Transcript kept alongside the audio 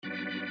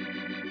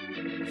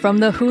From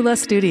the Hula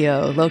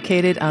Studio,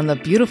 located on the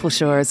beautiful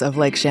shores of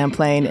Lake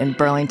Champlain in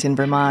Burlington,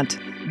 Vermont,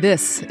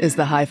 this is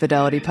the High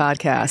Fidelity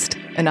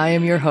Podcast, and I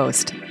am your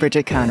host,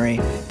 Bridget Conry.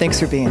 Thanks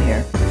for being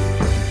here.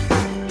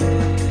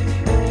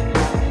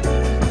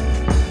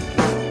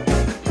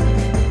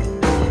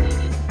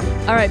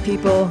 All right,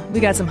 people, we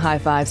got some high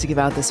fives to give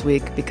out this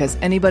week because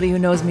anybody who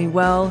knows me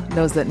well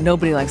knows that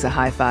nobody likes a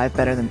high five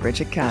better than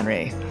Bridget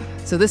Conry.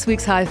 So this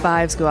week's high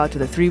fives go out to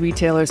the 3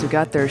 retailers who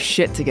got their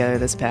shit together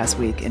this past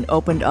week and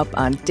opened up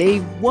on day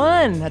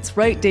one. That's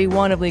right, day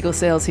one of legal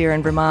sales here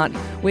in Vermont.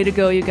 Way to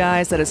go, you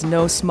guys. That is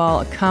no small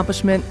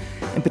accomplishment.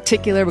 In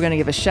particular, we're going to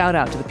give a shout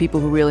out to the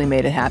people who really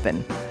made it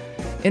happen.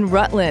 In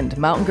Rutland,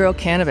 Mountain Girl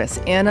Cannabis,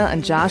 Anna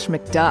and Josh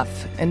McDuff.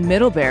 In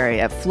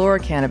Middlebury at Flora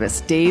Cannabis,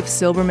 Dave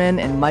Silberman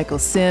and Michael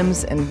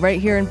Sims. And right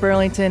here in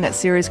Burlington at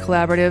Ceres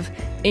Collaborative,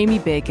 Amy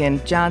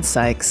Bacon, John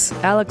Sykes,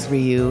 Alex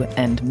Ryu,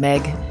 and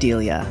Meg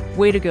Delia.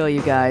 Way to go,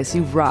 you guys.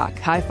 You rock.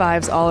 High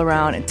fives all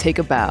around and take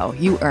a bow.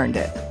 You earned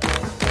it.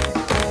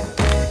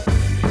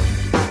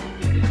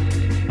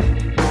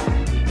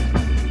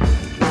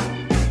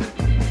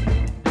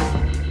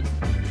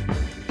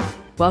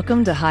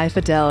 Welcome to High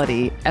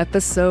Fidelity,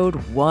 Episode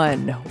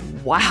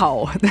 1.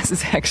 Wow, this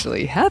is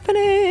actually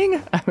happening.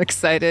 I'm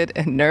excited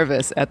and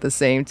nervous at the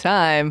same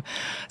time.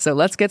 So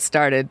let's get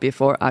started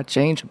before I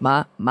change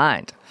my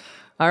mind.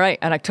 All right,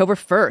 on October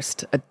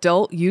 1st,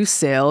 adult use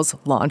sales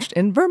launched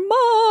in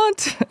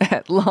Vermont.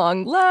 At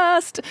long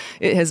last,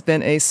 it has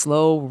been a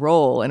slow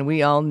roll, and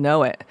we all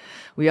know it.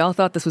 We all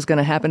thought this was going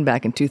to happen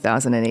back in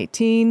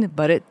 2018,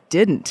 but it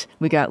didn't.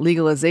 We got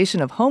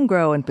legalization of home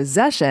grow and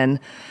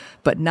possession,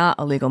 but not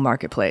a legal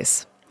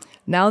marketplace.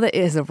 Now that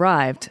it has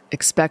arrived,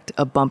 expect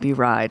a bumpy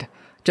ride,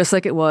 just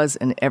like it was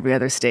in every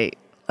other state.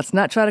 Let's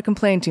not try to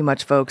complain too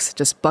much, folks.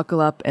 Just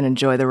buckle up and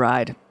enjoy the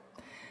ride.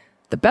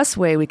 The best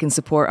way we can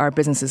support our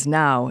businesses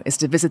now is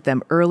to visit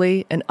them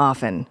early and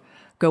often.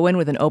 Go in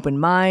with an open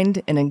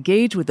mind and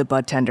engage with the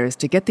bud tenders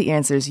to get the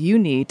answers you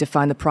need to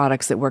find the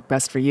products that work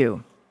best for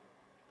you.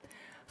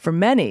 For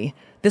many,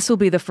 this will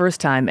be the first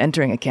time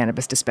entering a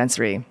cannabis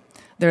dispensary.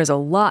 There is a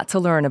lot to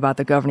learn about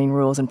the governing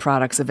rules and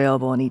products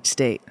available in each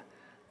state.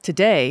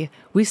 Today,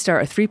 we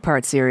start a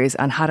 3-part series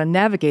on how to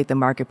navigate the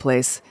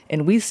marketplace,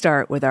 and we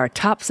start with our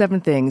top 7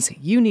 things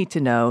you need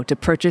to know to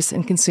purchase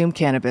and consume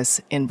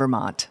cannabis in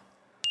Vermont.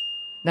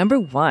 Number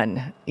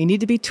 1, you need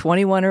to be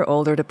 21 or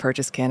older to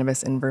purchase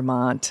cannabis in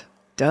Vermont.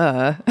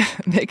 Duh.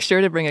 Make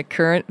sure to bring a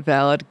current,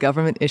 valid,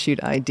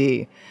 government-issued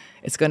ID.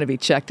 It's going to be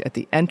checked at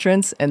the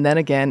entrance and then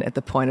again at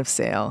the point of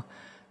sale.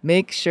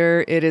 Make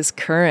sure it is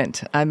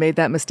current. I made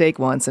that mistake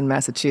once in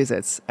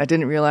Massachusetts. I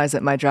didn't realize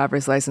that my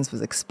driver's license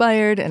was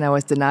expired and I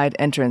was denied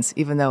entrance,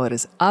 even though it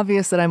is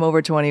obvious that I'm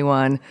over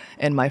 21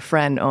 and my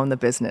friend owned the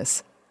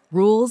business.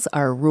 Rules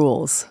are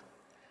rules.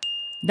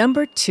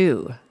 Number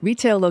 2,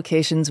 retail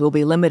locations will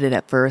be limited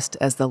at first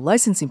as the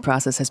licensing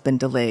process has been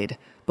delayed,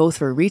 both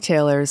for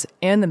retailers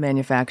and the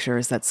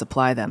manufacturers that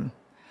supply them.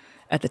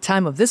 At the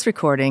time of this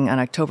recording on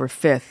October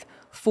 5th,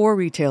 4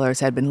 retailers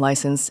had been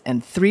licensed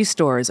and 3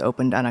 stores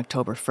opened on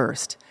October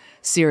 1st.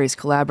 Ceres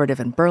Collaborative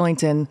in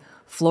Burlington,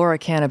 Flora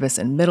Cannabis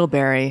in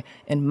Middlebury,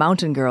 and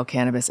Mountain Girl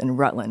Cannabis in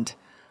Rutland.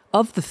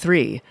 Of the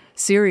 3,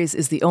 Ceres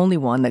is the only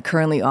one that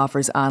currently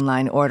offers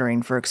online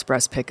ordering for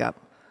express pickup.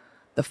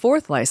 The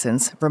 4th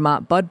license,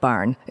 Vermont Bud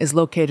Barn, is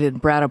located in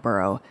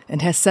Brattleboro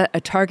and has set a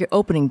target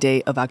opening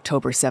date of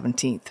October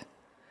 17th.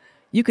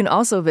 You can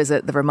also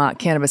visit the Vermont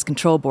Cannabis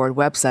Control Board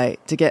website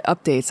to get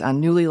updates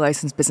on newly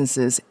licensed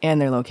businesses and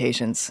their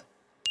locations.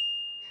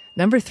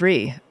 Number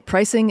 3,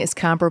 pricing is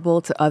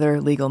comparable to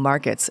other legal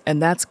markets,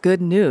 and that's good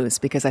news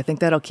because I think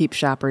that'll keep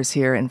shoppers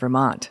here in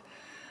Vermont.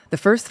 The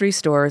first 3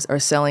 stores are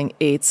selling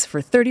 8s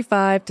for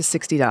 $35 to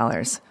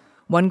 $60.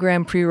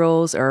 1-gram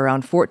pre-rolls are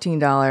around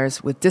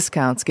 $14 with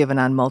discounts given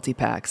on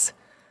multi-packs.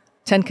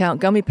 10-count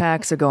gummy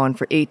packs are going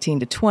for $18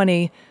 to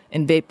 $20,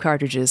 and vape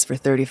cartridges for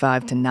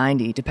 $35 to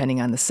 $90,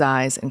 depending on the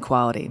size and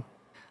quality.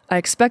 I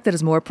expect that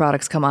as more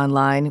products come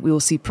online, we will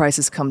see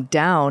prices come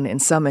down in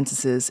some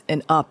instances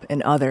and up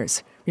in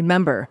others.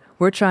 Remember,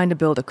 we're trying to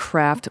build a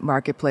craft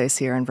marketplace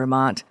here in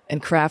Vermont,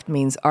 and craft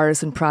means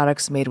artisan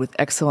products made with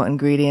excellent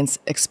ingredients.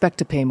 Expect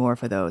to pay more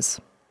for those.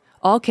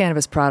 All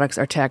cannabis products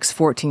are taxed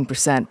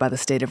 14% by the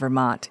state of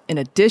Vermont, in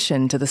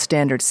addition to the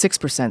standard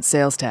 6%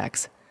 sales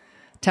tax.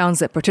 Towns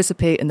that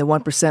participate in the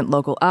 1%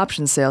 local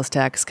option sales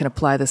tax can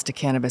apply this to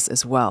cannabis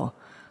as well.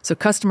 So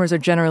customers are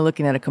generally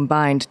looking at a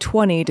combined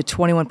 20 to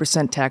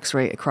 21% tax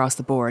rate across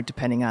the board,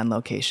 depending on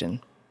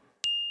location.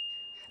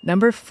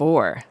 Number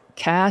 4,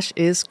 cash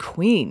is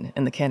queen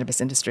in the cannabis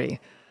industry.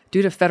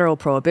 Due to federal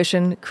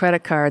prohibition,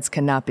 credit cards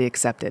cannot be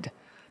accepted.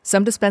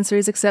 Some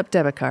dispensaries accept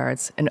debit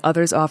cards, and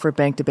others offer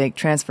bank-to-bank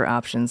transfer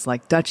options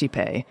like Dutchy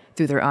Pay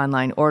through their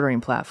online ordering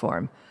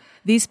platform.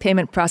 These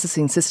payment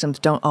processing systems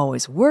don't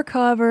always work,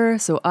 however,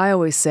 so I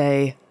always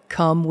say,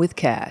 come with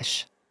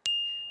cash.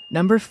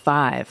 Number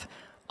 5,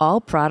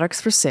 all products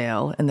for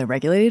sale in the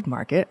regulated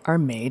market are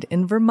made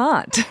in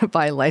Vermont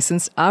by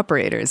licensed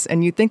operators.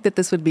 And you'd think that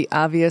this would be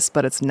obvious,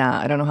 but it's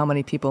not. I don't know how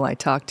many people I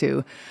talk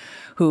to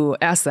who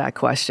asked that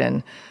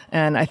question.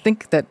 And I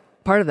think that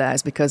part of that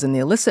is because in the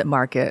illicit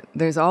market,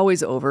 there's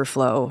always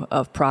overflow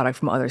of product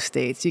from other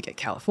states. You get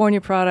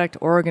California product,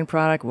 Oregon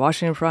product,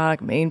 Washington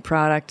product, Maine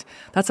product.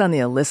 That's on the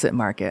illicit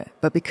market.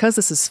 But because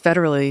this is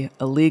federally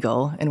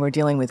illegal and we're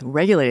dealing with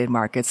regulated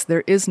markets,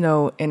 there is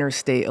no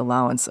interstate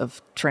allowance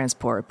of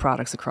transport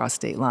products across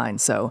state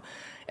lines. So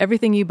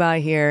everything you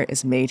buy here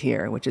is made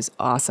here, which is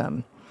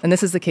awesome. And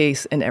this is the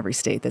case in every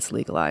state that's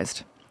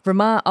legalized.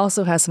 Vermont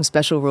also has some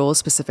special rules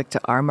specific to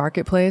our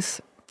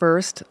marketplace.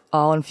 First,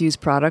 all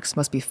infused products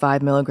must be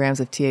 5 milligrams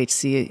of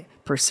THC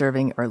per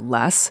serving or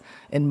less.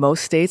 In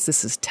most states,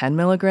 this is 10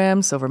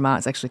 milligrams, so Vermont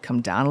has actually come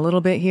down a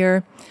little bit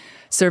here.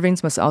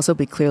 Servings must also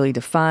be clearly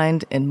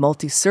defined, and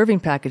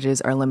multi-serving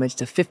packages are limited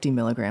to 50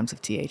 milligrams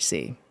of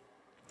THC.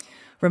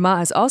 Vermont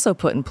has also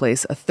put in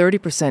place a 30%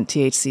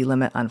 THC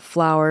limit on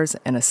flowers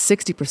and a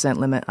 60%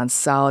 limit on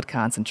solid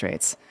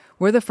concentrates.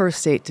 We're the first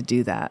state to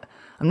do that.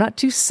 I'm not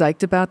too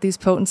psyched about these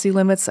potency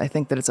limits. I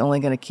think that it's only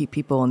going to keep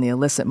people in the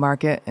illicit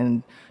market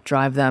and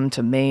drive them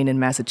to Maine and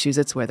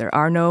Massachusetts where there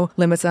are no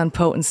limits on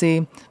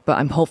potency, but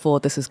I'm hopeful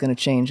that this is going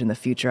to change in the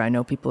future. I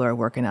know people are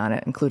working on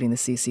it, including the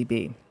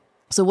CCB.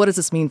 So what does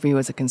this mean for you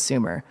as a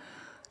consumer?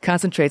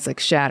 Concentrates like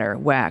shatter,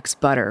 wax,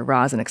 butter,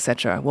 rosin,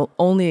 etc. will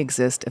only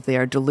exist if they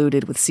are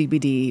diluted with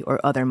CBD or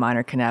other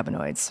minor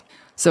cannabinoids.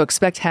 So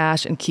expect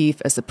hash and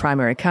keef as the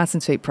primary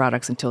concentrate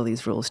products until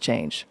these rules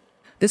change.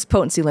 This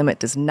potency limit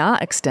does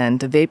not extend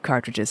to vape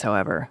cartridges,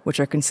 however, which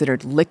are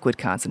considered liquid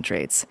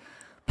concentrates.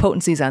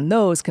 Potencies on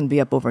those can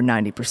be up over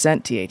 90%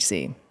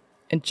 THC.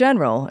 In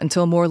general,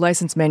 until more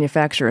licensed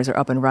manufacturers are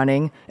up and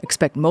running,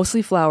 expect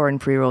mostly flower and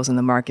pre-rolls in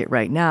the market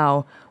right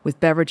now, with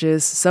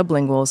beverages,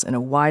 sublinguals, and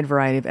a wide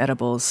variety of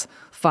edibles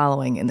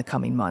following in the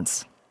coming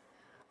months.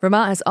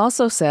 Vermont has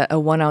also set a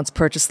 1-ounce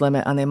purchase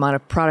limit on the amount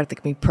of product that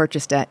can be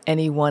purchased at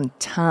any one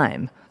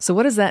time. So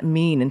what does that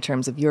mean in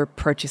terms of your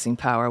purchasing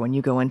power when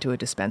you go into a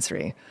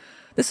dispensary?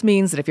 This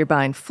means that if you're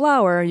buying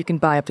flower, you can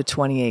buy up to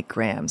 28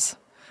 grams.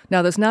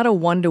 Now, there's not a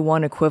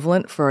one-to-one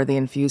equivalent for the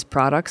infused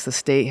products. The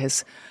state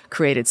has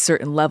created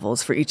certain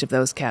levels for each of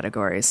those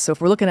categories. So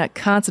if we're looking at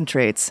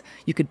concentrates,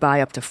 you could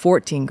buy up to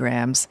 14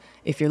 grams.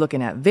 If you're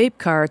looking at vape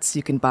carts,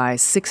 you can buy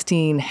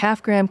 16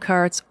 half-gram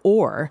carts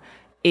or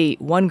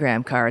 8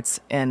 1-gram carts.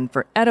 And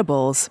for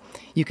edibles,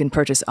 you can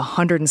purchase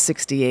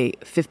 168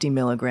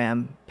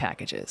 50-milligram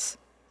packages.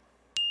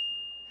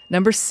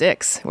 Number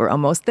 6, we're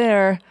almost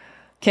there.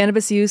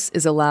 Cannabis use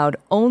is allowed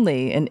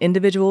only in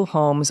individual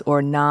homes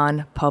or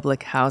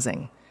non-public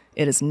housing.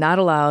 It is not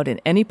allowed in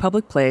any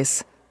public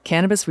place,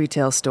 cannabis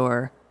retail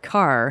store,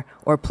 car,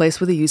 or place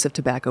where the use of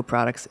tobacco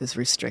products is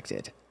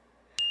restricted.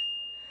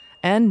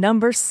 And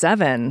number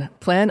 7,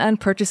 plan on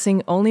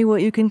purchasing only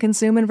what you can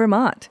consume in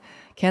Vermont.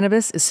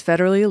 Cannabis is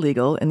federally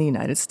illegal in the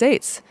United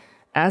States.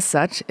 As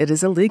such, it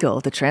is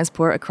illegal to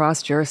transport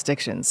across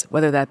jurisdictions,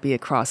 whether that be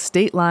across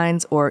state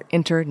lines or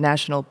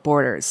international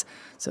borders.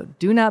 So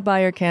do not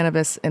buy your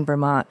cannabis in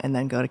Vermont and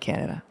then go to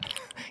Canada.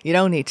 You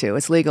don't need to.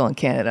 It's legal in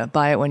Canada.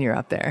 Buy it when you're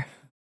up there.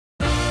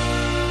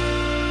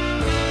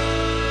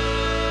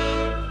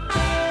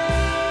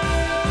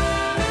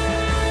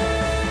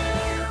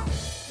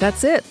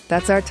 That's it.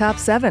 That's our top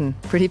 7.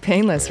 Pretty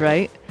painless,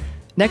 right?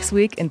 Next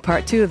week, in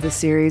part 2 of the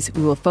series,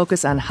 we will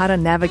focus on how to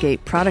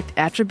navigate product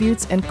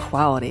attributes and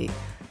quality.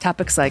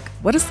 Topics like,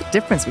 what is the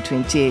difference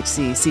between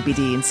THC,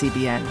 CBD, and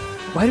CBN?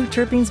 Why do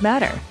terpenes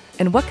matter?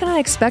 And what can I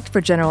expect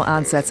for general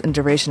onsets and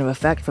duration of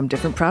effect from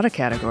different product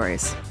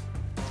categories?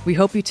 We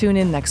hope you tune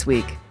in next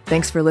week.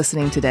 Thanks for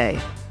listening today.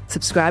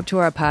 Subscribe to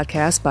our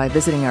podcast by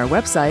visiting our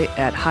website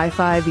at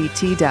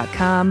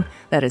hifivt.com.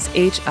 That is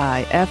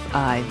HIFIVT.com.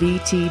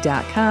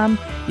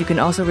 You can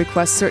also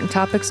request certain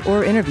topics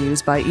or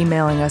interviews by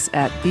emailing us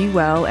at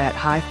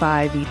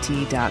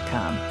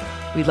bewell@hifivt.com.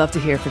 We'd love to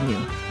hear from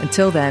you.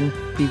 Until then,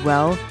 be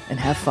well and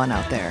have fun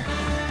out there.